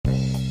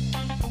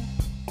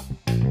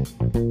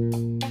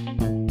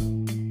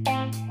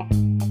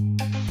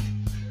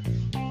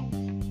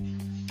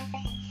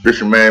This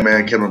your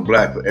man Kevin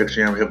Black for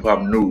XM Hip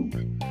Hop News.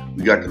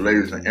 We got the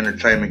latest in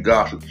entertainment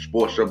gossip,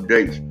 sports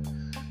updates,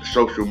 the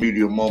social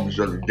media moments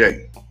of the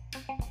day.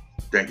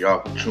 Thank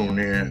y'all for tuning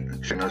in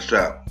and checking us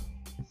out.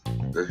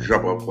 Let's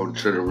jump up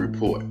onto the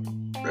report.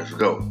 Let's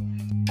go.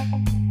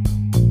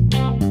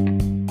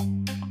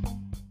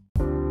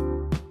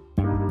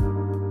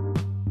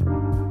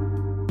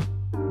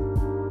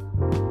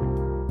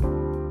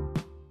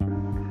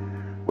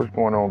 What's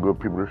going on, good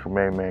people? This is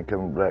your man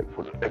Kevin Black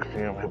for the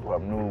XM Hip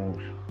Hop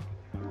News.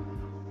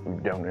 We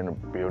down in the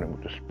building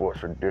with the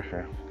sports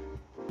edition.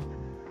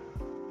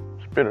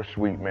 It's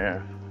bittersweet,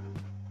 man.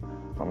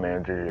 My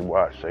man J.J.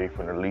 Watt safe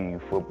in the league,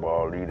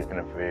 football league, the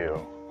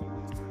NFL.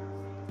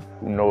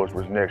 Who knows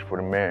what's next for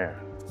the man?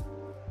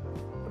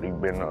 But he's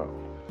been an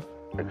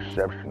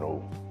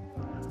exceptional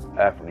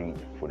athlete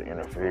for the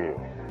NFL.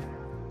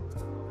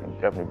 And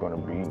definitely going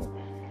to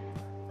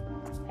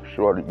be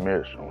sorely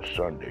missed on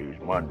Sundays,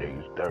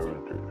 Mondays,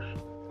 Thursdays.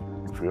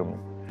 You feel me?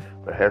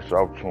 But hats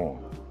off to him.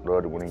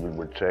 Loved it when he was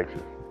with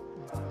Texas.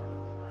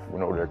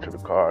 Went over there to the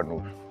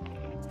Cardinals.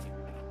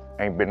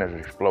 Ain't been as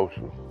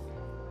explosive,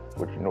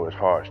 but you know his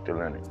heart's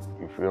still in it.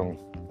 You feel me?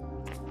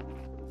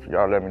 So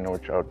y'all let me know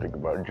what y'all think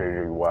about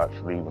J.J. Watts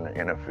leaving the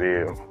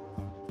NFL.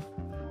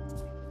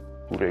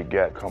 Who they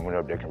got coming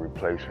up that can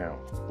replace him?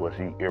 Was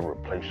he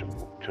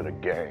irreplaceable to the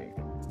game?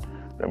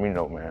 Let me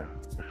know, man.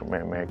 It's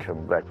your man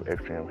Kevin Black for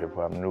XM Hip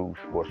Hop News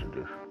Sports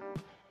Edition.